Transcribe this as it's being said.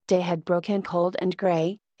Day had broken cold and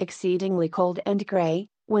gray, exceedingly cold and gray,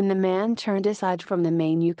 when the man turned aside from the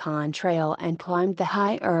main Yukon Trail and climbed the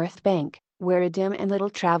high earth bank, where a dim and little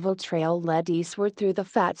traveled trail led eastward through the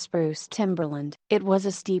fat spruce timberland. It was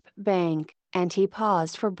a steep bank, and he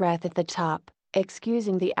paused for breath at the top,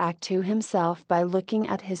 excusing the act to himself by looking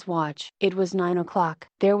at his watch. It was 9 o'clock.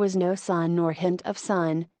 There was no sun nor hint of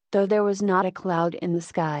sun, though there was not a cloud in the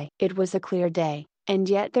sky. It was a clear day, and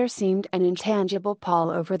yet there seemed an intangible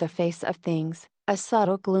pall over the face of things, a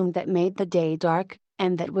subtle gloom that made the day dark,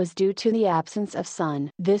 and that was due to the absence of sun.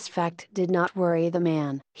 This fact did not worry the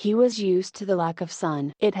man. He was used to the lack of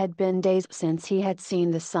sun. It had been days since he had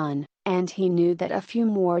seen the sun, and he knew that a few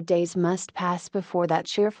more days must pass before that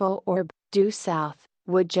cheerful orb, due south,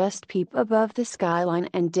 would just peep above the skyline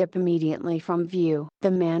and dip immediately from view. The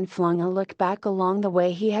man flung a look back along the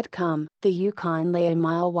way he had come. The Yukon lay a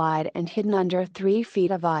mile wide and hidden under 3 feet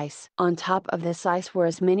of ice. On top of this ice were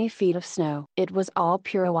as many feet of snow. It was all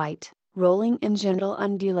pure white, rolling in gentle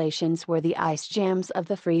undulations where the ice jams of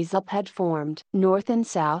the freeze-up had formed. North and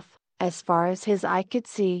south, as far as his eye could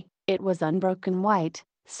see, it was unbroken white,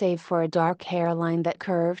 save for a dark hairline that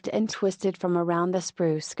curved and twisted from around the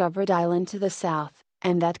spruce-covered island to the south,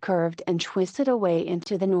 and that curved and twisted away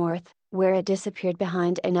into the north, where it disappeared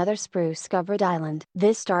behind another spruce-covered island.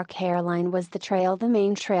 This dark hairline was the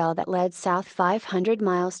main trail that led south 500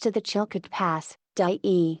 miles to the Chilkoot Pass,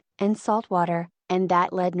 Dyea, and Saltwater, and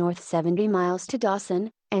that led north 70 miles to Dawson,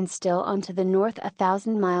 and still on to the north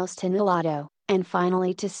 1,000 miles to Nulato, and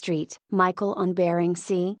finally to Street Michael on Bering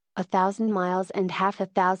Sea, 1,000 miles and half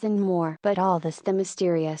 1,000 more. But all this, the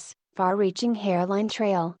mysterious, far-reaching hairline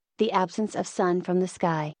trail, the absence of sun from the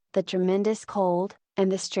sky, the tremendous cold,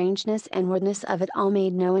 and the strangeness and weirdness of it all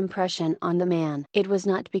made no impression on the man. It was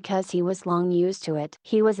not because he was long used to it.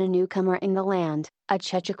 He was a newcomer in the land, a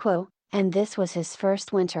Chechaquo, and this was his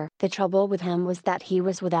first winter. The trouble with him was that he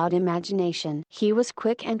was without imagination. He was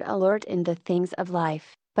quick and alert in the things of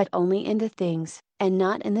life, but only in the things, and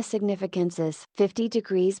not in the significances. 50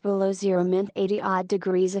 degrees below zero meant 80-odd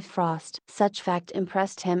degrees of frost. Such fact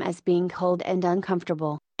impressed him as being cold and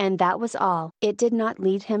uncomfortable, and that was all. It did not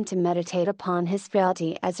lead him to meditate upon his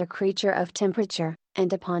frailty as a creature of temperature,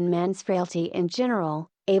 and upon man's frailty in general,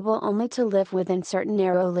 able only to live within certain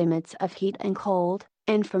narrow limits of heat and cold.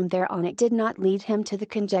 And from there on it did not lead him to the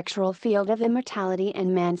conjectural field of immortality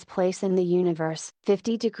and man's place in the universe.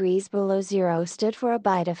 50 degrees below zero stood for a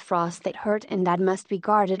bite of frost that hurt and that must be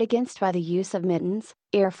guarded against by the use of mittens,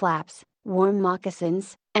 ear flaps, warm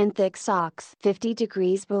moccasins, and thick socks. 50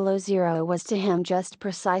 degrees below zero was to him just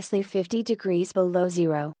precisely 50 degrees below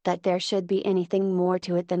zero. That there should be anything more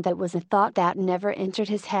to it than that was a thought that never entered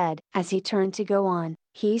his head. As he turned to go on,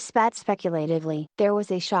 he spat speculatively. There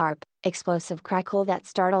was a sharp, explosive crackle that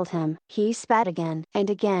startled him. He spat again and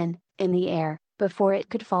again, in the air, before it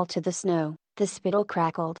could fall to the snow. The spittle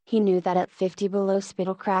crackled. He knew that at 50 below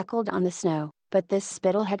spittle crackled on the snow, but this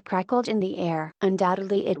spittle had crackled in the air.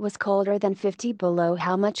 Undoubtedly it was colder than 50 below.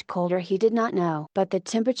 How much colder he did not know. But the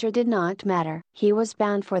temperature did not matter. He was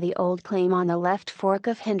bound for the old claim on the left fork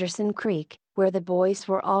of Henderson Creek, where the boys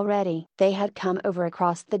were already. They had come over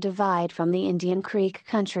across the divide from the Indian Creek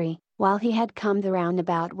country, while he had come the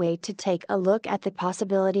roundabout way to take a look at the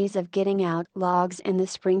possibilities of getting out logs in the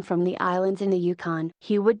spring from the islands in the Yukon.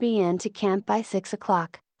 He would be in to camp by 6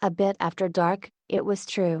 o'clock, a bit after dark, it was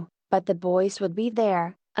true, but the boys would be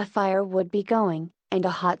there, a fire would be going, and a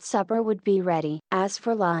hot supper would be ready. As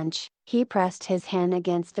for lunch, he pressed his hand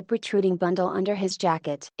against the protruding bundle under his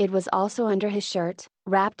jacket. It was also under his shirt,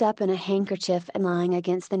 wrapped up in a handkerchief and lying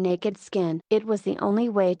against the naked skin. It was the only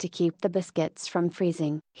way to keep the biscuits from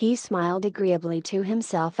freezing. He smiled agreeably to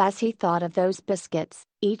himself as he thought of those biscuits,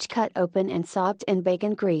 each cut open and sopped in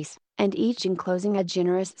bacon grease, and each enclosing a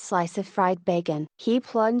generous slice of fried bacon. He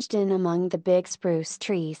plunged in among the big spruce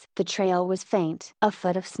trees. The trail was faint. A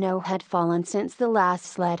foot of snow had fallen since the last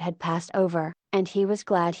sled had passed over, and he was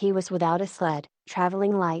glad he was without a sled,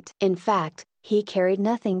 traveling light. In fact, he carried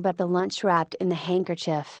nothing but the lunch wrapped in the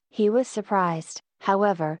handkerchief. He was surprised,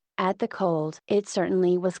 however, at the cold. It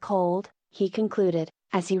certainly was cold, he concluded,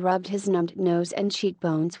 as he rubbed his numbed nose and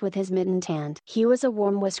cheekbones with his mittened hand. He was a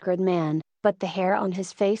warm-whiskered man, but the hair on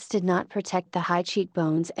his face did not protect the high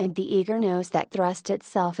cheekbones and the eager nose that thrust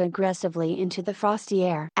itself aggressively into the frosty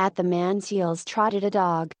air. At the man's heels trotted a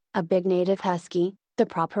dog, a big native husky, the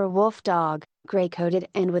proper wolf dog, gray-coated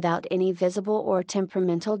and without any visible or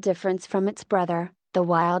temperamental difference from its brother, the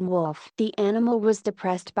wild wolf. The animal was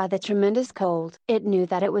depressed by the tremendous cold. It knew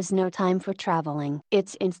that it was no time for traveling.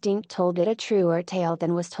 Its instinct told it a truer tale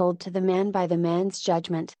than was told to the man by the man's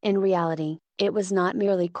judgment. In reality, it was not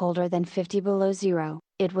merely colder than 50 below zero,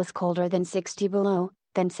 It was colder than 60 below,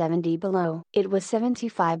 than 70 below. It was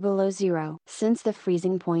 75 below zero. Since the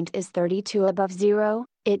freezing point is 32 above zero,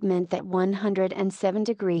 it meant that 107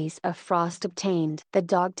 degrees of frost obtained. The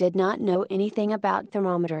dog did not know anything about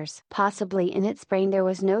thermometers. Possibly in its brain there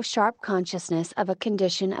was no sharp consciousness of a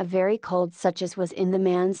condition of very cold such as was in the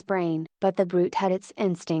man's brain. But the brute had its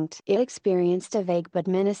instinct. It experienced a vague but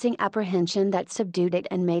menacing apprehension that subdued it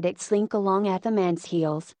and made it slink along at the man's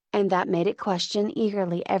heels, and that made it question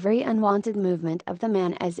eagerly every unwanted movement of the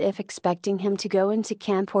man as if expecting him to go into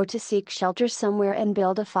camp or to seek shelter somewhere and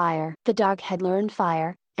build a fire. The dog had learned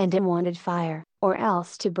fire, and it wanted fire, or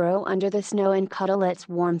else to burrow under the snow and cuddle its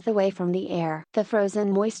warmth away from the air. The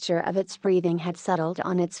frozen moisture of its breathing had settled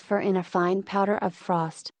on its fur in a fine powder of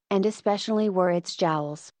frost, and especially were its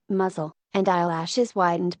jowls, muzzle, and eyelashes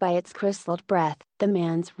whitened by its crystalled breath. The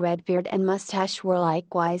man's red beard and mustache were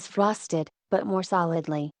likewise frosted, but more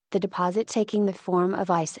solidly, the deposit taking the form of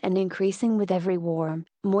ice and increasing with every warm,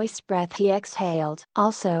 moist breath he exhaled.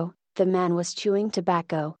 Also, the man was chewing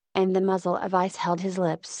tobacco, and the muzzle of ice held his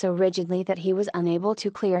lips so rigidly that he was unable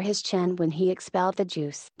to clear his chin when he expelled the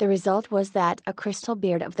juice. The result was that a crystal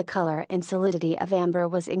beard of the color and solidity of amber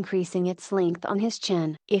was increasing its length on his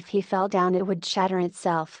chin. If he fell down it would shatter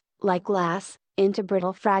itself, like glass, into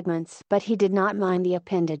brittle fragments. But he did not mind the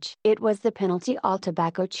appendage. It was the penalty all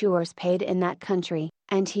tobacco chewers paid in that country,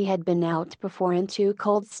 and he had been out before in 2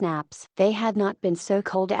 cold snaps. They had not been so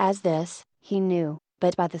cold as this, he knew,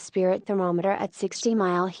 but by the spirit thermometer at 60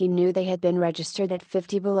 mile he knew they had been registered at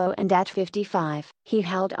 50 below and at 55. He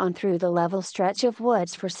held on through the level stretch of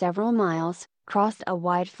woods for several miles, crossed a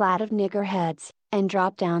wide flat of niggerheads, and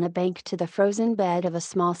dropped down a bank to the frozen bed of a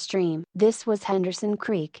small stream. This was Henderson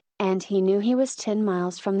Creek, and he knew he was 10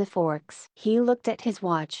 miles from the forks. He looked at his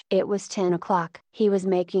watch. It was 10 o'clock. He was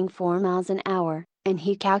making 4 miles an hour, and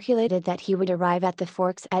he calculated that he would arrive at the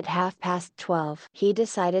forks at 12:30. He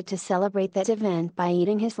decided to celebrate that event by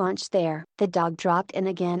eating his lunch there. The dog dropped in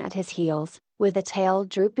again at his heels, with a tail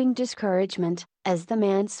drooping discouragement, as the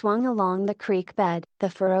man swung along the creek bed. The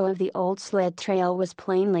furrow of the old sled trail was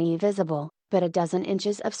plainly visible, but a dozen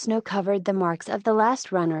inches of snow covered the marks of the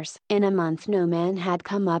last runners. In a month no man had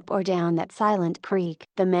come up or down that silent creek.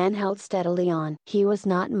 The man held steadily on. He was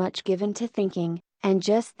not much given to thinking, and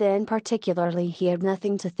just then particularly he had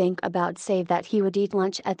nothing to think about save that he would eat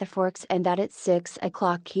lunch at the forks and that at 6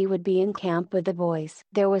 o'clock he would be in camp with the boys.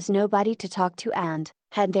 There was nobody to talk to and,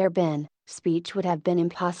 had there been, speech would have been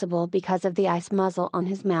impossible because of the ice muzzle on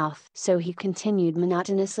his mouth. So he continued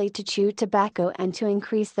monotonously to chew tobacco and to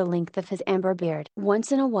increase the length of his amber beard.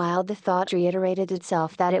 Once in a while the thought reiterated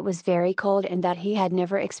itself that it was very cold and that he had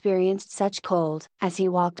never experienced such cold. As he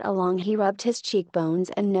walked along he rubbed his cheekbones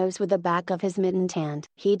and nose with the back of his mittened hand.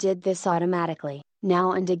 He did this automatically,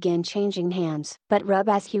 now and again changing hands. But rub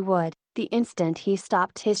as he would, the instant he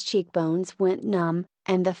stopped his cheekbones went numb,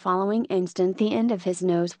 and the following instant the end of his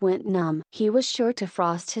nose went numb. He was sure to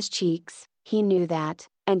frost his cheeks, he knew that,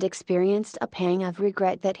 and experienced a pang of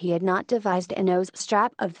regret that he had not devised a nose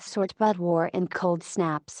strap of the sort Bud wore in cold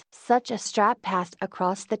snaps. Such a strap passed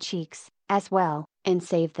across the cheeks, as well, and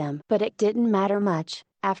saved them. But it didn't matter much,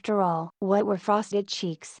 after all. What were frosted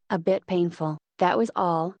cheeks? A bit painful, that was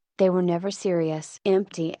all. They were never serious.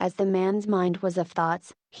 Empty as the man's mind was of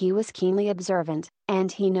thoughts, he was keenly observant,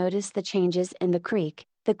 and he noticed the changes in the creek,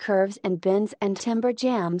 the curves and bends and timber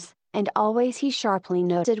jams, and always he sharply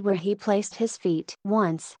noted where he placed his feet.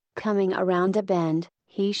 Once, coming around a bend,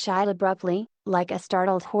 he shied abruptly, like a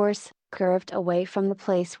startled horse, curved away from the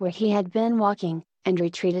place where he had been walking, and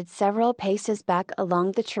retreated several paces back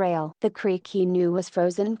along the trail. The creek he knew was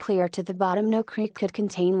frozen clear to the bottom. No creek could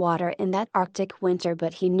contain water in that Arctic winter,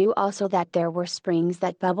 but he knew also that there were springs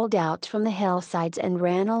that bubbled out from the hillsides and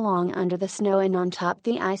ran along under the snow and on top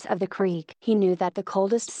the ice of the creek. He knew that the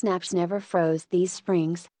coldest snaps never froze these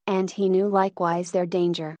springs, and he knew likewise their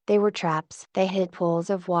danger. They were traps. They hid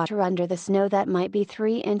pools of water under the snow that might be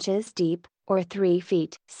 3 inches deep, or 3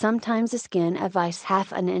 feet. Sometimes a skin of ice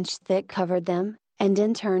half an inch thick covered them, and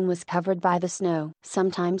in turn was covered by the snow.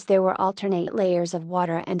 Sometimes there were alternate layers of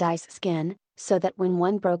water and ice skin, so that when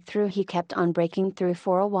one broke through he kept on breaking through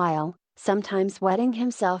for a while, sometimes wetting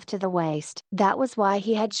himself to the waist. That was why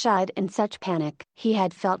he had shied in such panic. He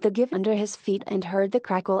had felt the give under his feet and heard the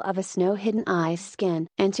crackle of a snow-hidden ice skin.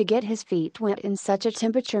 And to get his feet wet in such a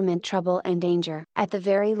temperature meant trouble and danger. At the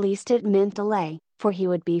very least it meant delay, for he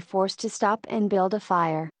would be forced to stop and build a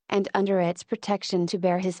fire, and under its protection to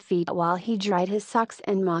bare his feet while he dried his socks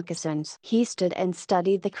and moccasins. He stood and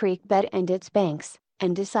studied the creek bed and its banks,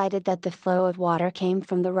 and decided that the flow of water came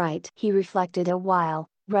from the right. He reflected a while,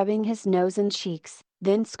 rubbing his nose and cheeks,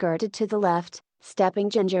 then skirted to the left, stepping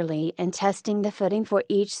gingerly and testing the footing for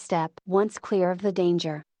each step. Once clear of the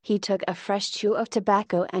danger, he took a fresh chew of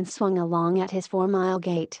tobacco and swung along at his 4-mile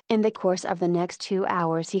gait. In the course of the next 2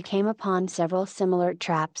 hours he came upon several similar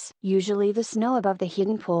traps. Usually the snow above the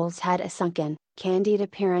hidden pools had a sunken, candied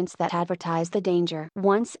appearance that advertised the danger.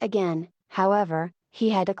 Once again, however, he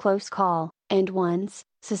had a close call, and once,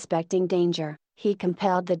 suspecting danger, he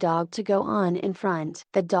compelled the dog to go on in front.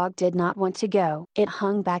 The dog did not want to go. It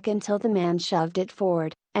hung back until the man shoved it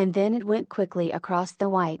forward, and then it went quickly across the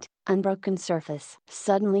white, unbroken surface.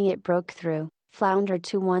 Suddenly it broke through, floundered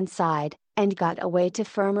to one side, and got away to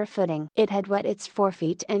firmer footing. It had wet its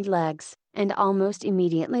forefeet and legs, and almost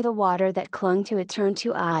immediately the water that clung to it turned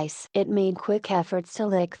to ice. It made quick efforts to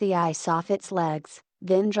lick the ice off its legs,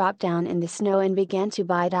 then dropped down in the snow and began to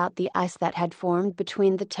bite out the ice that had formed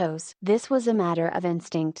between the toes. This was a matter of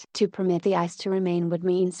instinct. To permit the ice to remain would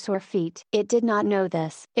mean sore feet. It did not know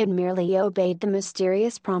this. It merely obeyed the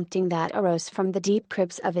mysterious prompting that arose from the deep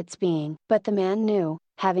crypts of its being. But the man knew,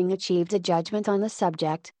 having achieved a judgment on the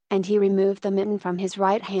subject, and he removed the mitten from his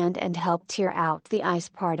right hand and helped tear out the ice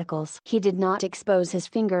particles. He did not expose his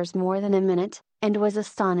fingers more than a minute, and was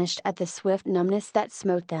astonished at the swift numbness that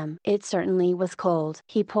smote them. It certainly was cold.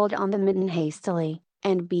 He pulled on the mitten hastily,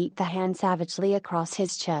 and beat the hand savagely across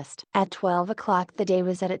his chest. At 12 o'clock the day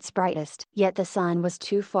was at its brightest. Yet the sun was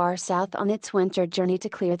too far south on its winter journey to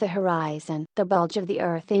clear the horizon. The bulge of the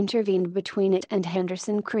earth intervened between it and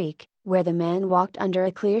Henderson Creek, where the man walked under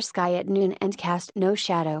a clear sky at noon and cast no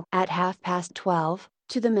shadow. At 12:30,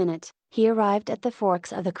 to the minute, he arrived at the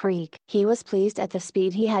forks of the creek. He was pleased at the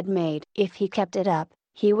speed he had made. If he kept it up,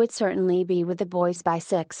 he would certainly be with the boys by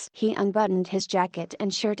 6. He unbuttoned his jacket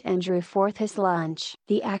and shirt and drew forth his lunch.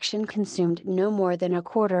 The action consumed no more than a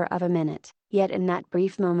quarter of a minute, yet in that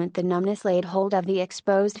brief moment the numbness laid hold of the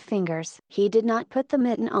exposed fingers. He did not put the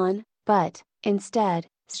mitten on, but, instead,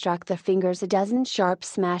 struck the fingers a dozen sharp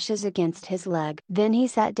smashes against his leg. Then he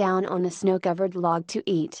sat down on a snow-covered log to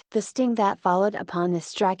eat. The sting that followed upon the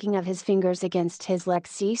striking of his fingers against his leg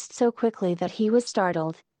ceased so quickly that he was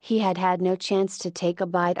startled. He had had no chance to take a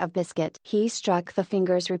bite of biscuit. He struck the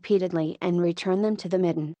fingers repeatedly and returned them to the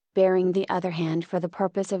mitten, baring the other hand for the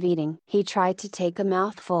purpose of eating. He tried to take a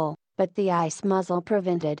mouthful, but the ice muzzle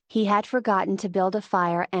prevented. He had forgotten to build a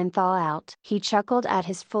fire and thaw out. He chuckled at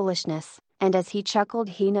his foolishness, and as he chuckled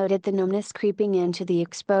he noted the numbness creeping into the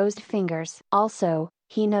exposed fingers. Also,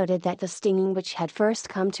 he noted that the stinging which had first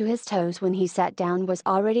come to his toes when he sat down was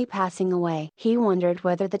already passing away. He wondered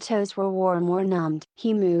whether the toes were warm or numbed.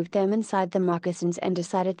 He moved them inside the moccasins and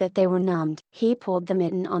decided that they were numbed. He pulled the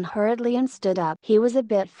mitten on hurriedly and stood up. He was a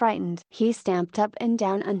bit frightened. He stamped up and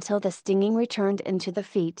down until the stinging returned into the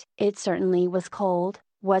feet. It certainly was cold,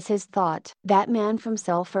 was his thought. That man from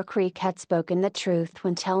Sulphur Creek had spoken the truth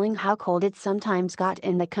when telling how cold it sometimes got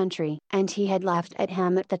in the country. And he had laughed at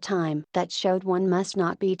him at the time. That showed one must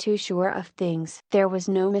not be too sure of things. There was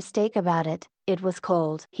no mistake about it, it was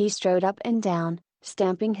cold. He strode up and down,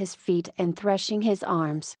 stamping his feet and threshing his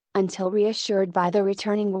arms, until reassured by the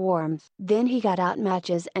returning warmth. Then he got out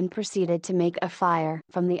matches and proceeded to make a fire.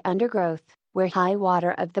 From the undergrowth, where high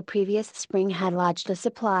water of the previous spring had lodged a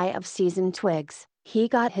supply of seasoned twigs, he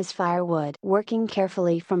got his firewood. Working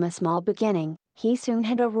carefully from a small beginning, he soon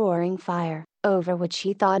had a roaring fire, over which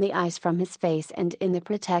he thawed the ice from his face and in the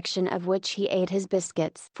protection of which he ate his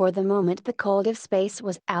biscuits. For the moment the cold of space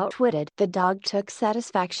was outwitted. The dog took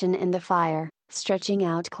satisfaction in the fire, stretching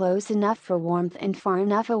out close enough for warmth and far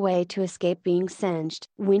enough away to escape being singed.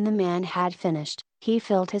 When the man had finished, he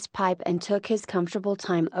filled his pipe and took his comfortable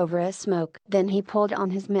time over a smoke. Then he pulled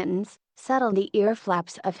on his mittens, settled the ear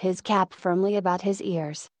flaps of his cap firmly about his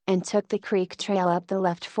ears, and took the creek trail up the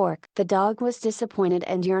left fork. The dog was disappointed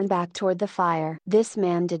and yearned back toward the fire. This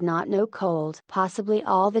man did not know cold. Possibly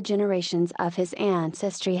all the generations of his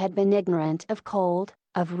ancestry had been ignorant of cold,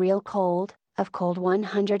 of real cold, of cold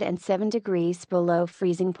 107 degrees below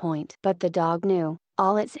freezing point. But the dog knew,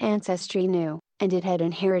 all its ancestry knew, and it had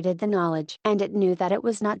inherited the knowledge. And it knew that it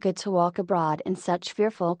was not good to walk abroad in such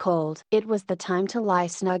fearful cold. It was the time to lie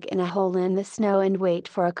snug in a hole in the snow and wait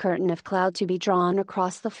for a curtain of cloud to be drawn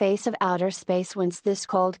across the face of outer space whence this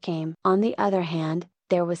cold came. On the other hand,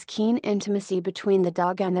 there was keen intimacy between the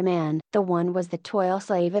dog and the man. The one was the toil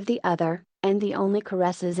slave of the other, and the only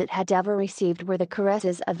caresses it had ever received were the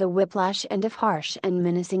caresses of the whiplash and of harsh and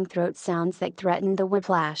menacing throat sounds that threatened the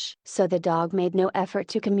whiplash. So the dog made no effort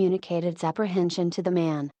to communicate its apprehension to the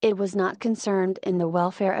man. It was not concerned in the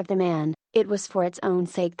welfare of the man, It was for its own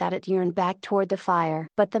sake that it yearned back toward the fire.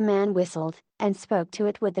 But the man whistled, and spoke to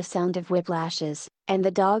it with the sound of whiplashes, and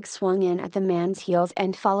the dog swung in at the man's heels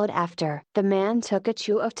and followed after. The man took a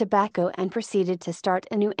chew of tobacco and proceeded to start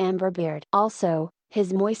a new amber beard. Also,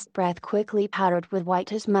 his moist breath quickly powdered with white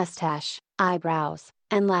his mustache, eyebrows,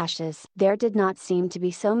 and lashes. There did not seem to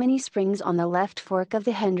be so many springs on the left fork of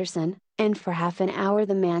the Henderson, and for half an hour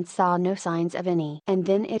the man saw no signs of any. And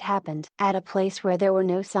then it happened. At a place where there were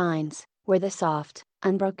no signs, where the soft,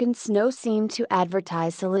 unbroken snow seemed to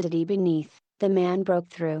advertise solidity beneath, the man broke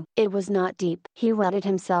through. It was not deep. He wetted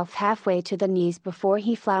himself halfway to the knees before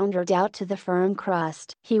he floundered out to the firm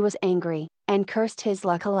crust. He was angry, and cursed his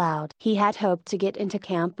luck aloud. He had hoped to get into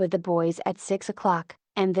camp with the boys at 6 o'clock,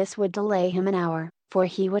 and this would delay him an hour, for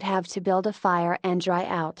he would have to build a fire and dry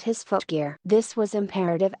out his footgear. This was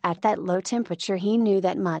imperative at that low temperature, he knew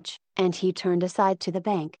that much, and he turned aside to the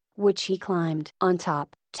bank, which he climbed. On top,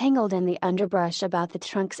 tangled in the underbrush about the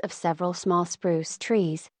trunks of several small spruce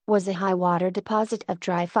trees, was a high water deposit of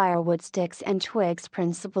dry firewood sticks and twigs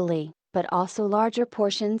principally, but also larger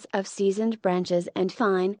portions of seasoned branches and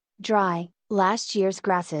fine, dry, last year's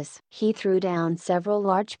grasses. He threw down several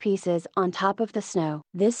large pieces on top of the snow.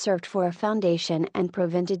 This served for a foundation and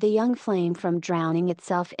prevented the young flame from drowning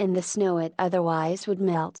itself in the snow it otherwise would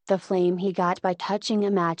melt. The flame he got by touching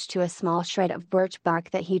a match to a small shred of birch bark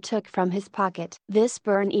that he took from his pocket. This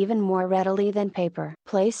burned even more readily than paper.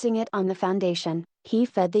 Placing it on the foundation, he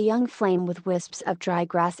fed the young flame with wisps of dry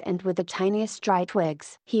grass and with the tiniest dry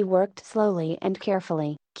twigs. He worked slowly and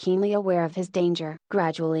carefully, keenly aware of his danger.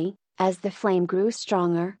 Gradually, as the flame grew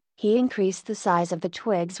stronger, he increased the size of the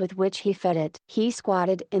twigs with which he fed it. He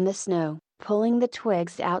squatted in the snow, pulling the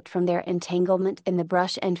twigs out from their entanglement in the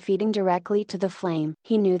brush and feeding directly to the flame.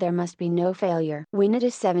 He knew there must be no failure. When it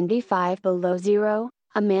is 75 below zero,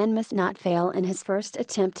 a man must not fail in his first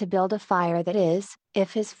attempt to build a fire, that is,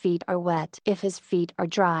 if his feet are wet. If his feet are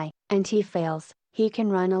dry, and he fails, he can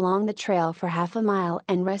run along the trail for half a mile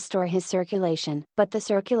and restore his circulation. But the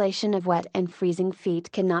circulation of wet and freezing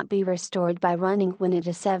feet cannot be restored by running when it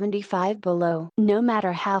is 75 below. No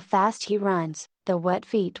matter how fast he runs, the wet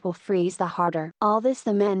feet will freeze the harder. All this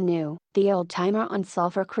the man knew. The old timer on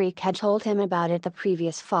Sulphur Creek had told him about it the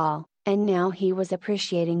previous fall, and now he was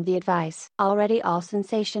appreciating the advice. Already all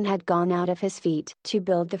sensation had gone out of his feet. To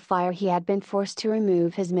build the fire he had been forced to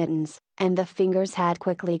remove his mittens, and the fingers had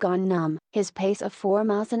quickly gone numb. His pace of 4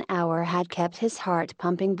 miles an hour had kept his heart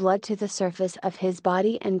pumping blood to the surface of his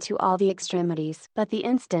body and to all the extremities. But the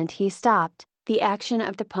instant he stopped, the action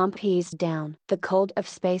of the pump eased down. The cold of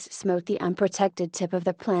space smote the unprotected tip of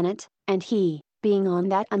the planet, and he, being on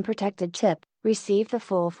that unprotected tip, received the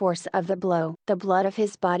full force of the blow. The blood of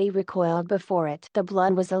his body recoiled before it. The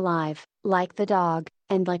blood was alive, like the dog,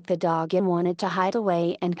 and like the dog it wanted to hide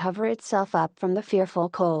away and cover itself up from the fearful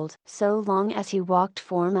cold. So long as he walked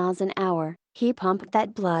 4 miles an hour, he pumped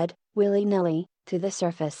that blood, willy-nilly, to the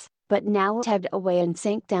surface, but now it ebbed away and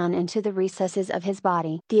sank down into the recesses of his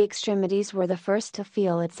body. The extremities were the first to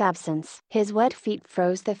feel its absence. His wet feet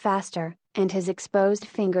froze the faster, and his exposed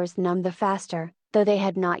fingers numbed the faster, though they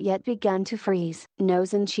had not yet begun to freeze.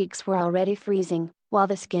 Nose and cheeks were already freezing, while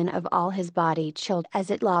the skin of all his body chilled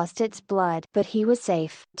as it lost its blood. But he was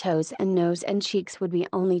safe. Toes and nose and cheeks would be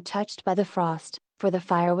only touched by the frost, for the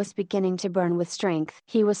fire was beginning to burn with strength.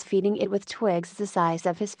 He was feeding it with twigs the size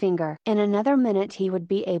of his finger. In another minute he would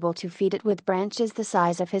be able to feed it with branches the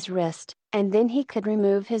size of his wrist, and then he could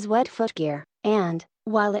remove his wet footgear, and,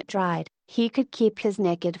 while it dried, he could keep his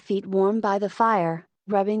naked feet warm by the fire,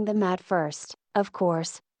 rubbing them at first, of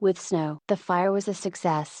course, with snow. The fire was a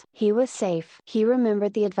success. He was safe. He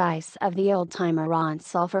remembered the advice of the old timer on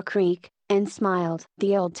Sulphur Creek, and smiled.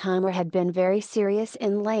 The old timer had been very serious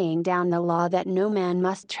in laying down the law that no man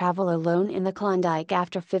must travel alone in the Klondike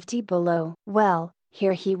after 50 below. Well,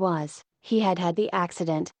 here he was. He had had the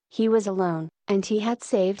accident, he was alone, and he had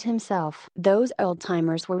saved himself. Those old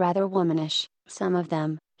timers were rather womanish, some of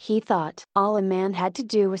them, he thought. All a man had to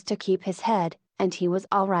do was to keep his head, and he was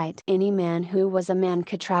all right. Any man who was a man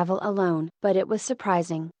could travel alone. But it was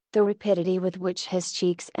surprising, the rapidity with which his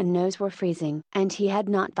cheeks and nose were freezing. And he had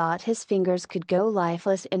not thought his fingers could go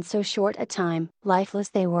lifeless in so short a time. Lifeless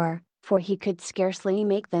they were, for he could scarcely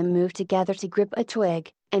make them move together to grip a twig,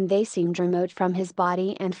 and they seemed remote from his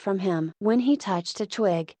body and from him. When he touched a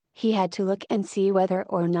twig, he had to look and see whether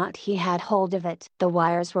or not he had hold of it. The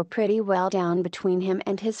wires were pretty well down between him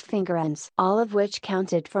and his finger ends, all of which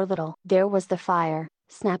counted for little. There was the fire,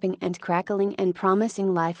 snapping and crackling and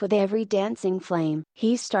promising life with every dancing flame.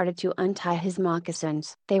 He started to untie his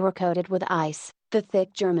moccasins. They were coated with ice, The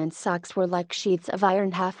thick German socks were like sheets of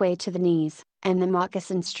iron halfway to the knees, and the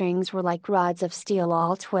moccasin strings were like rods of steel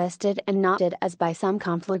all twisted and knotted as by some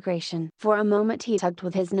conflagration. For a moment he tugged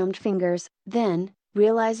with his numbed fingers, then,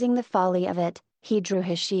 realizing the folly of it, he drew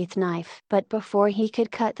his sheath knife. But before he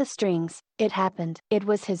could cut the strings, it happened. It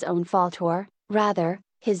was his own fault, or, rather,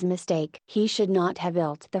 his mistake. He should not have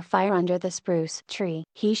built the fire under the spruce tree.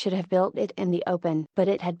 He should have built it in the open. But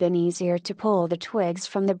it had been easier to pull the twigs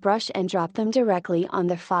from the brush and drop them directly on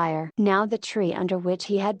the fire. Now the tree under which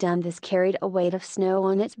he had done this carried a weight of snow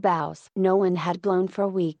on its boughs. No wind had blown for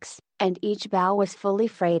weeks, and each bough was fully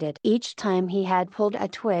freighted. Each time he had pulled a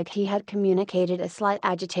twig he had communicated a slight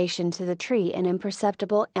agitation to the tree, an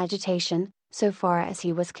imperceptible agitation, so far as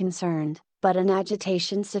he was concerned, but an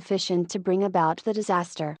agitation sufficient to bring about the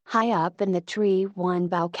disaster. High up in the tree one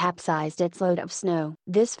bough capsized its load of snow.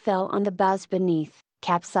 This fell on the boughs beneath,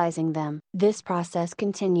 capsizing them. This process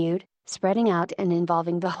continued, spreading out and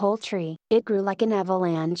involving the whole tree. It grew like an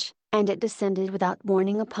avalanche, and it descended without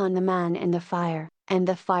warning upon the man in the fire, and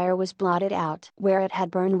the fire was blotted out. Where it had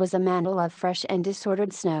burned was a mantle of fresh and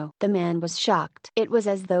disordered snow. The man was shocked. It was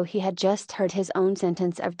as though he had just heard his own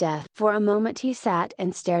sentence of death. For a moment he sat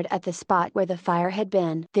and stared at the spot where the fire had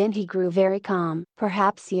been. Then he grew very calm.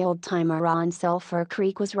 Perhaps the old-timer on Sulphur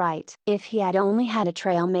Creek was right. If he had only had a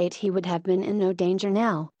trail mate he would have been in no danger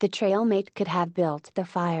now. The trail mate could have built the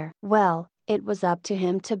fire. Well, it was up to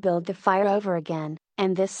him to build the fire over again,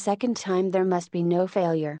 and this second time there must be no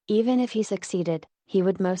failure. Even if he succeeded, he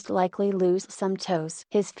would most likely lose some toes.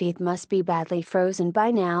 His feet must be badly frozen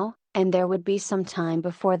by now, and there would be some time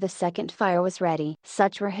before the second fire was ready.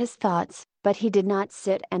 Such were his thoughts, but he did not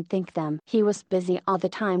sit and think them. He was busy all the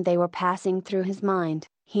time they were passing through his mind.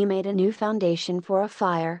 He made a new foundation for a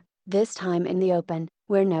fire, this time in the open,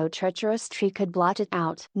 where no treacherous tree could blot it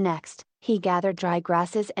out. Next, he gathered dry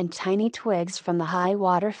grasses and tiny twigs from the high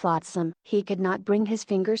water flotsam. He could not bring his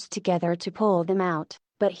fingers together to pull them out,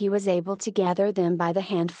 but he was able to gather them by the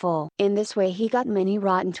handful. In this way he got many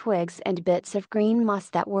rotten twigs and bits of green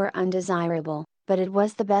moss that were undesirable, but it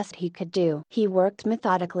was the best he could do. He worked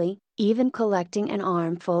methodically, even collecting an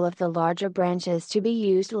armful of the larger branches to be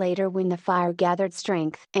used later when the fire gathered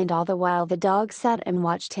strength. And all the while the dog sat and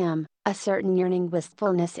watched him, a certain yearning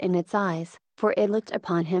wistfulness in its eyes, for it looked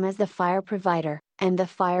upon him as the fire provider, and the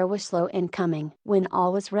fire was slow in coming. When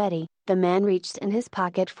all was ready, the man reached in his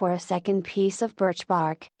pocket for a second piece of birch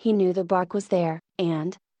bark. He knew the bark was there,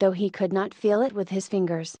 and, though he could not feel it with his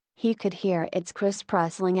fingers, he could hear its crisp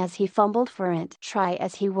rustling as he fumbled for it. Try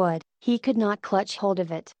as he would, he could not clutch hold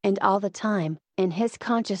of it. And all the time, in his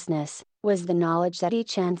consciousness, was the knowledge that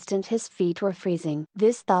each instant his feet were freezing.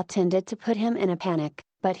 This thought tended to put him in a panic,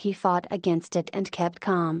 but he fought against it and kept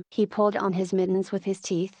calm. He pulled on his mittens with his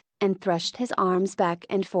teeth, and threshed his arms back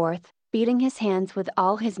and forth, beating his hands with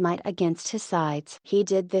all his might against his sides. He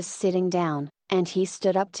did this sitting down, and he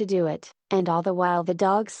stood up to do it, and all the while the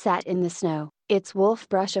dog sat in the snow, its wolf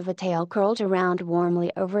brush of a tail curled around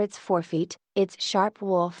warmly over its forefeet, its sharp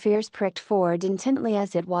wolf ears pricked forward intently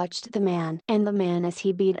as it watched the man. And the man, as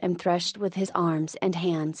he beat and threshed with his arms and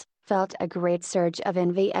hands, felt a great surge of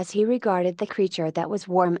envy as he regarded the creature that was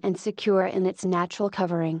warm and secure in its natural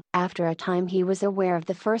covering. After a time he was aware of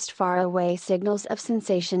the first faraway signals of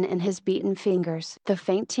sensation in his beaten fingers. The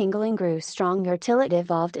faint tingling grew stronger till it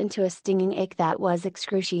evolved into a stinging ache that was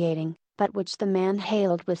excruciating, but which the man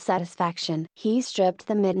hailed with satisfaction. He stripped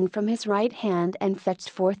the mitten from his right hand and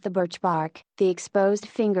fetched forth the birch bark. The exposed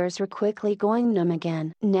fingers were quickly going numb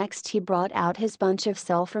again. Next he brought out his bunch of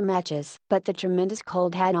sulphur matches. But the tremendous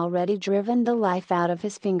cold had already driven the life out of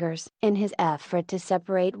his fingers. In his effort to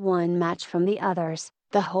separate one match from the others,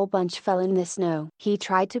 the whole bunch fell in the snow. He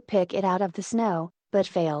tried to pick it out of the snow, but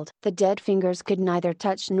failed. The dead fingers could neither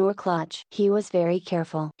touch nor clutch. He was very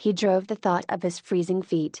careful. He drove the thought of his freezing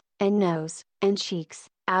feet, and nose, and cheeks,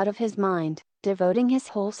 out of his mind, devoting his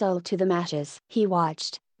whole soul to the matches. He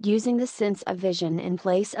watched, using the sense of vision in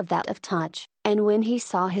place of that of touch, and when he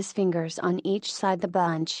saw his fingers on each side the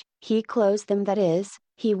bunch, he closed them, that is,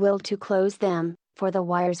 he willed to close them, for the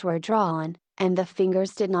wires were drawn, and the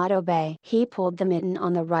fingers did not obey. He pulled the mitten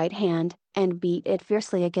on the right hand, and beat it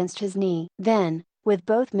fiercely against his knee. Then, with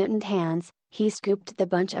both mittened hands, he scooped the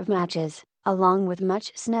bunch of matches, along with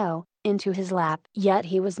much snow, into his lap. Yet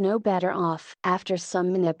he was no better off. After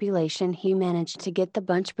some manipulation he managed to get the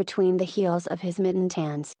bunch between the heels of his mittened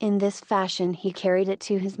hands. In this fashion he carried it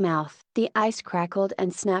to his mouth. The ice crackled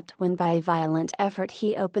and snapped when by a violent effort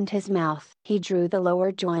he opened his mouth. He drew the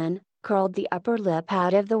lower jaw in, curled the upper lip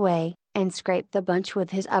out of the way, and scraped the bunch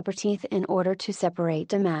with his upper teeth in order to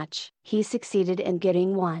separate a match. He succeeded in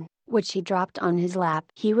getting one, which he dropped on his lap.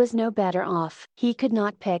 He was no better off. He could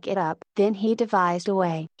not pick it up. Then he devised a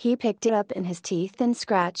way. He picked it up in his teeth and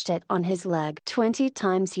scratched it on his leg. 20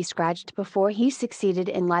 times he scratched before he succeeded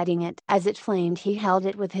in lighting it. As it flamed, he held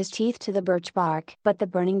it with his teeth to the birch bark. But the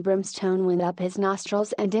burning brimstone went up his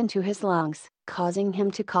nostrils and into his lungs, causing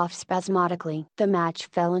him to cough spasmodically. The match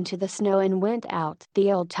fell into the snow and went out.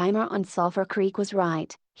 The old-timer on Sulphur Creek was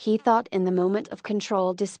right, he thought in the moment of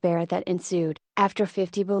controlled despair that ensued. After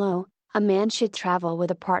 50 below, a man should travel with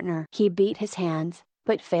a partner. He beat his hands,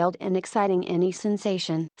 but failed in exciting any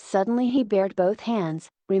sensation. Suddenly he bared both hands,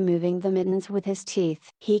 removing the mittens with his teeth.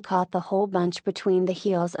 He caught the whole bunch between the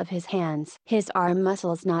heels of his hands. His arm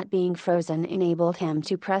muscles not being frozen enabled him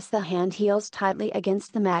to press the hand heels tightly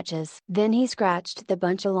against the matches. Then he scratched the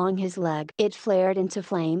bunch along his leg. It flared into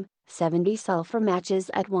flame, 70 sulfur matches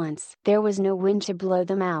at once. There was no wind to blow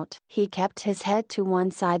them out. He kept his head to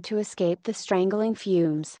one side to escape the strangling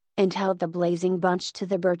fumes, and held the blazing bunch to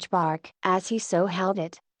the birch bark. As he so held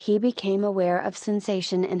it, he became aware of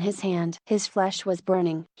sensation in his hand. His flesh was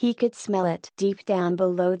burning. He could smell it. Deep down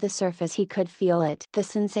below the surface he could feel it. The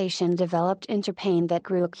sensation developed into pain that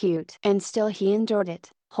grew acute. And still he endured it,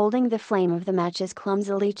 holding the flame of the matches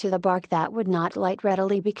clumsily to the bark that would not light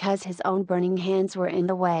readily because his own burning hands were in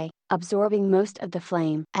the way, absorbing most of the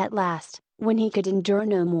flame. At last, when he could endure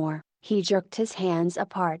no more, he jerked his hands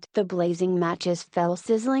apart. The blazing matches fell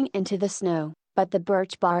sizzling into the snow, but the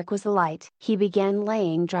birch bark was alight. He began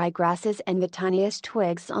laying dry grasses and the tiniest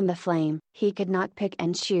twigs on the flame. He could not pick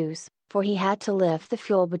and choose, for he had to lift the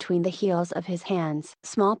fuel between the heels of his hands.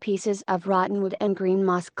 Small pieces of rotten wood and green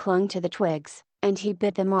moss clung to the twigs, and he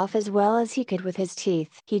bit them off as well as he could with his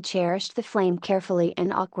teeth. He cherished the flame carefully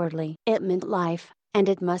and awkwardly. It meant life, and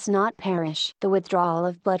it must not perish. The withdrawal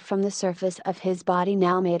of blood from the surface of his body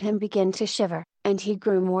now made him begin to shiver, and he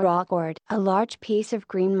grew more awkward. A large piece of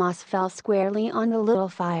green moss fell squarely on the little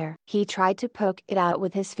fire. He tried to poke it out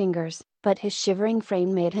with his fingers, but his shivering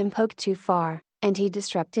frame made him poke too far, and he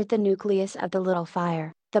disrupted the nucleus of the little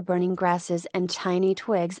fire, the burning grasses and tiny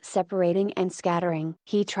twigs separating and scattering.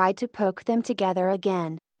 He tried to poke them together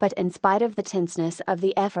again, but in spite of the tenseness of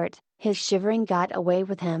the effort, his shivering got away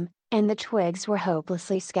with him, and the twigs were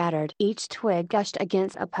hopelessly scattered. Each twig gushed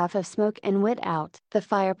against a puff of smoke and went out. The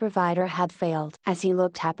fire provider had failed. As he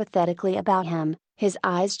looked apathetically about him, his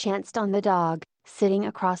eyes chanced on the dog, sitting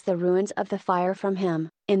across the ruins of the fire from him,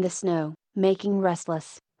 in the snow, making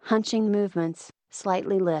restless, hunching movements,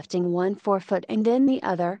 slightly lifting one forefoot and then the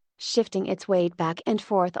other, shifting its weight back and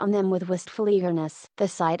forth on them with wistful eagerness. The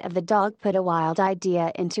sight of the dog put a wild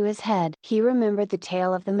idea into his head. He remembered the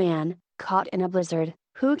tale of the man, caught in a blizzard,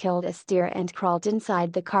 who killed a steer and crawled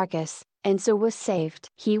inside the carcass, and so was saved.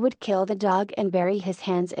 He would kill the dog and bury his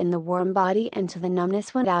hands in the warm body until the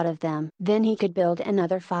numbness went out of them. Then he could build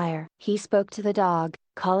another fire. He spoke to the dog,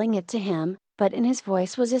 calling it to him, but in his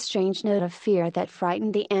voice was a strange note of fear that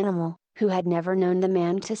frightened the animal, who had never known the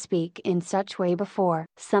man to speak in such way before.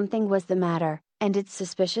 Something was the matter, and its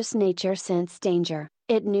suspicious nature sensed danger.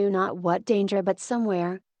 It knew not what danger, but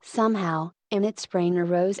somewhere, somehow, in its brain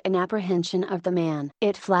arose an apprehension of the man.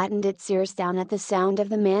 It flattened its ears down at the sound of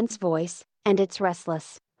the man's voice, and its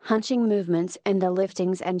restless, hunching movements and the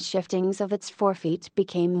liftings and shiftings of its forefeet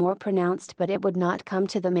became more pronounced, but it would not come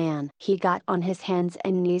to the man. He got on his hands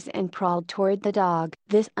and knees and crawled toward the dog.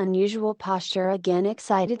 This unusual posture again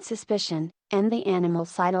excited suspicion, and the animal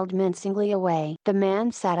sidled mincingly away. The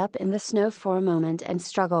man sat up in the snow for a moment and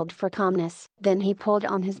struggled for calmness. Then he pulled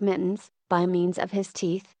on his mittens, by means of his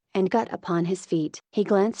teeth, and got upon his feet. He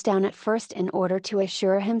glanced down at first in order to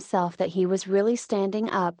assure himself that he was really standing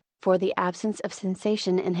up, for the absence of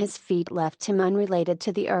sensation in his feet left him unrelated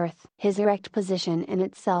to the earth. His erect position in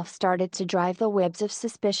itself started to drive the webs of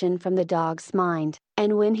suspicion from the dog's mind,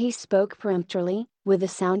 and when he spoke peremptorily, with the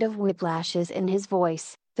sound of whiplashes in his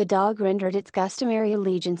voice, the dog rendered its customary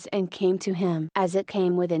allegiance and came to him. As it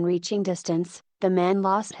came within reaching distance, the man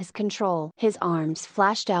lost his control. His arms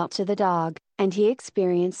flashed out to the dog, and he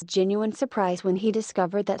experienced genuine surprise when he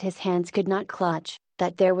discovered that his hands could not clutch,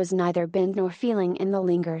 that there was neither bend nor feeling in the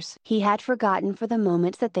lingers. He had forgotten for the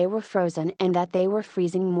moment that they were frozen and that they were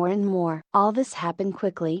freezing more and more. All this happened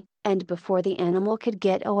quickly, and before the animal could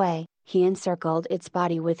get away, he encircled its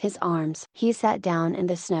body with his arms. He sat down in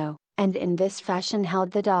the snow, and in this fashion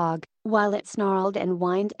held the dog, while it snarled and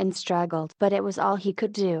whined and struggled. But it was all he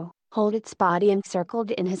could do, hold its body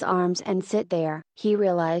encircled in his arms and sit there. He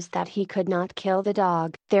realized that he could not kill the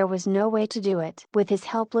dog. There was no way to do it. With his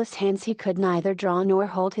helpless hands he could neither draw nor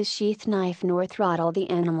hold his sheath knife nor throttle the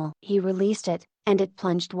animal. He released it, and it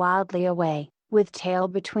plunged wildly away, with tail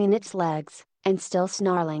between its legs, and still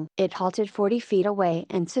snarling. It halted 40 feet away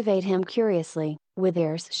and surveyed him curiously, with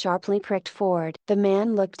ears sharply pricked forward. The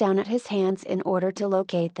man looked down at his hands in order to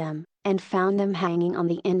locate them, and found them hanging on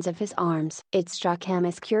the ends of his arms. It struck him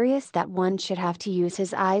as curious that one should have to use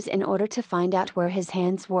his eyes in order to find out where his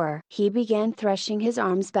hands were. He began threshing his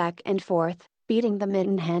arms back and forth, beating the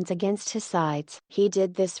mittened hands against his sides. He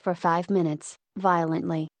did this for 5 minutes,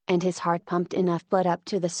 violently, and his heart pumped enough blood up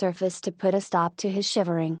to the surface to put a stop to his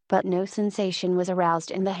shivering. But no sensation was aroused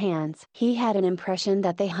in the hands. He had an impression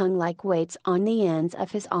that they hung like weights on the ends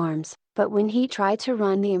of his arms, but when he tried to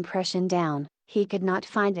run the impression down, he could not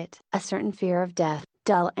find it. A certain fear of death,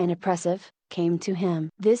 dull and oppressive, came to him.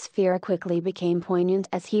 This fear quickly became poignant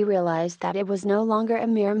as he realized that it was no longer a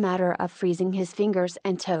mere matter of freezing his fingers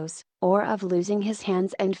and toes, or of losing his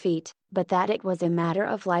hands and feet, but that it was a matter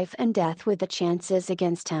of life and death with the chances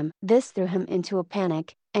against him. This threw him into a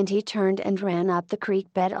panic, and he turned and ran up the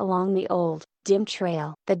creek bed along the old, dim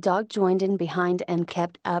trail. The dog joined in behind and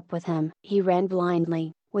kept up with him. He ran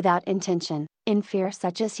blindly, without intention, in fear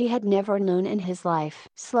such as he had never known in his life.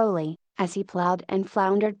 Slowly, as he plowed and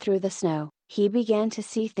floundered through the snow, he began to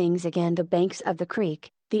see things again: the banks of the creek,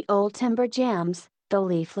 the old timber jams, the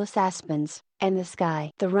leafless aspens, and the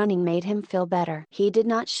sky. The running made him feel better. He did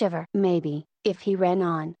not shiver. Maybe, if he ran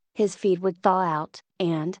on, his feet would thaw out,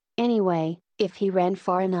 and, anyway, if he ran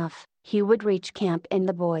far enough, he would reach camp and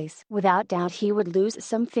the boys. Without doubt he would lose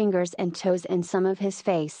some fingers and toes and some of his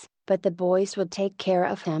face, but the boys would take care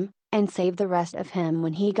of him, and save the rest of him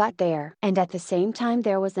when he got there. And at the same time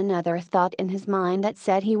there was another thought in his mind that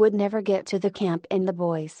said he would never get to the camp and the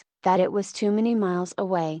boys, that it was too many miles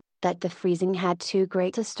away, that the freezing had too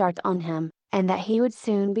great a start on him, and that he would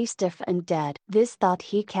soon be stiff and dead. This thought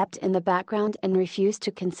he kept in the background and refused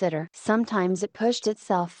to consider. Sometimes it pushed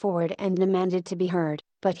itself forward and demanded to be heard,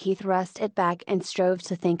 but he thrust it back and strove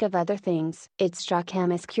to think of other things. It struck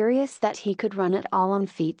him as curious that he could run at all on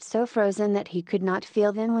feet so frozen that he could not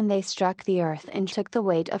feel them when they struck the earth and took the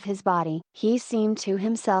weight of his body. He seemed to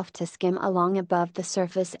himself to skim along above the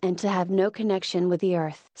surface and to have no connection with the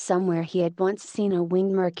earth. Somewhere he had once seen a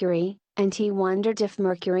winged Mercury, and he wondered if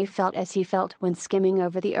Mercury felt as he felt when skimming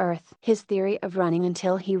over the earth. His theory of running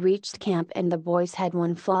until he reached camp and the boys had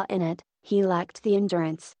one flaw in it: he lacked the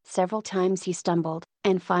endurance. Several times he stumbled,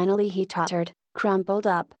 and finally he tottered, crumpled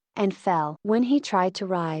up, and fell. When he tried to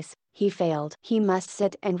rise, he failed. He must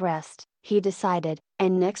sit and rest, he decided,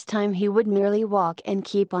 and next time he would merely walk and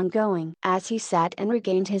keep on going. As he sat and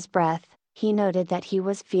regained his breath, he noted that he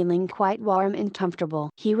was feeling quite warm and comfortable.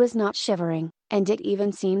 He was not shivering, and it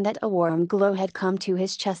even seemed that a warm glow had come to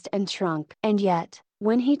his chest and trunk. And yet,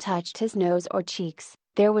 when he touched his nose or cheeks,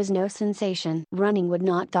 there was no sensation. Running would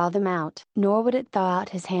not thaw them out, nor would it thaw out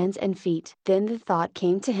his hands and feet. Then the thought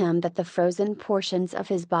came to him that the frozen portions of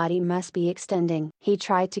his body must be extending. He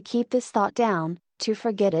tried to keep this thought down, to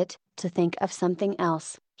forget it, to think of something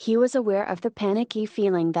else. He was aware of the panicky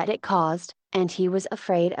feeling that it caused, and he was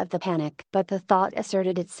afraid of the panic. But the thought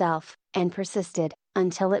asserted itself, and persisted,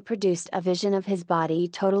 until it produced a vision of his body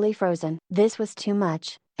totally frozen. This was too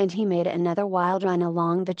much, and he made another wild run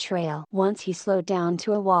along the trail. Once he slowed down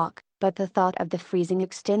to a walk, but the thought of the freezing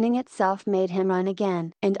extending itself made him run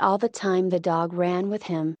again. And all the time the dog ran with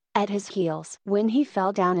him, at his heels. When he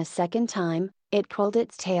fell down a second time, it curled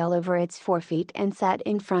its tail over its forefeet and sat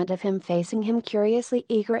in front of him facing him curiously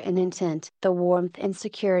eager and intent. The warmth and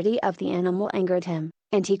security of the animal angered him,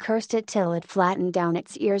 and he cursed it till it flattened down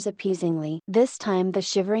its ears appeasingly. This time the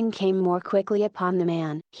shivering came more quickly upon the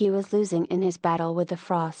man. He was losing in his battle with the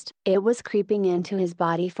frost. It was creeping into his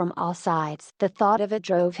body from all sides. The thought of it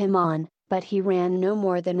drove him on, but he ran no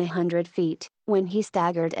more than 100 feet, when he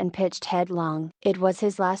staggered and pitched headlong. It was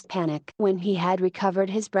his last panic. When he had recovered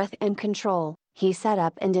his breath and control, he sat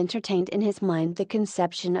up and entertained in his mind the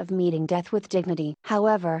conception of meeting death with dignity.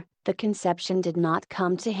 However, the conception did not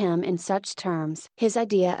come to him in such terms. His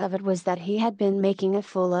idea of it was that he had been making a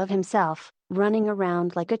fool of himself, running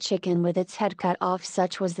around like a chicken with its head cut off.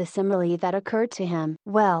 Such was the simile that occurred to him.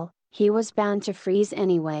 Well, he was bound to freeze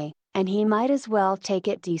anyway, and he might as well take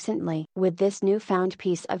it decently. With this newfound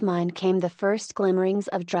peace of mind came the first glimmerings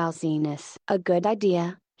of drowsiness. A good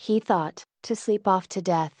idea, he thought, to sleep off to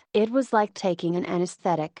death. It was like taking an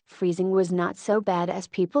anesthetic. Freezing was not so bad as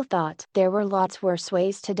people thought. There were lots worse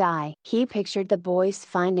ways to die. He pictured the boys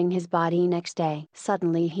finding his body next day.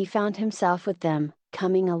 Suddenly he found himself with them,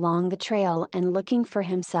 coming along the trail and looking for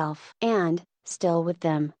himself. And, still with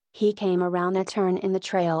them, he came around a turn in the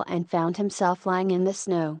trail and found himself lying in the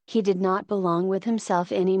snow. He did not belong with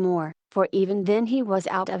himself anymore, for even then he was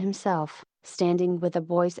out of himself, standing with the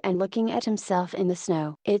boys and looking at himself in the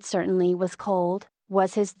snow. It certainly was cold,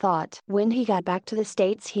 was his thought. When he got back to the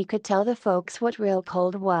States, he could tell the folks what real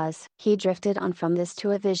cold was. He drifted on from this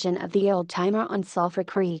to a vision of the old timer on Sulphur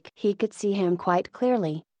Creek. He could see him quite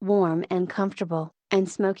clearly, warm and comfortable, and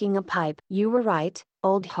smoking a pipe. "You were right,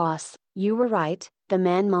 old hoss, you were right," the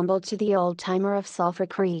man mumbled to the old timer of Sulphur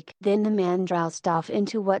Creek. Then the man drowsed off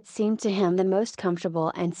into what seemed to him the most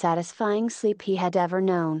comfortable and satisfying sleep he had ever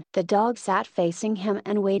known. The dog sat facing him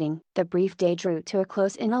and waiting. The brief day drew to a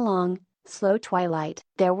close in a long, slow twilight.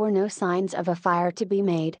 There were no signs of a fire to be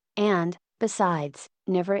made, and, besides,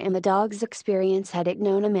 never in the dog's experience had it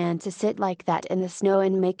known a man to sit like that in the snow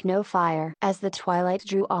and make no fire. As the twilight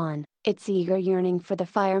drew on, its eager yearning for the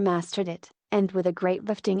fire mastered it, and with a great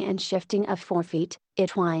lifting and shifting of forefeet,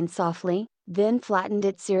 it whined softly, then flattened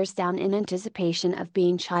its ears down in anticipation of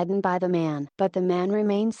being chidden by the man. But the man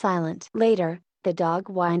remained silent. Later, the dog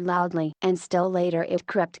whined loudly, and still later it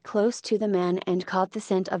crept close to the man and caught the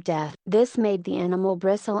scent of death. This made the animal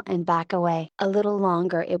bristle and back away. A little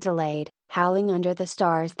longer it delayed, howling under the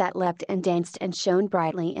stars that leapt and danced and shone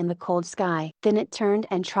brightly in the cold sky. Then it turned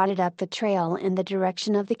and trotted up the trail in the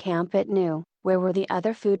direction of the camp it knew, where were the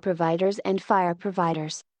other food providers and fire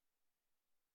providers.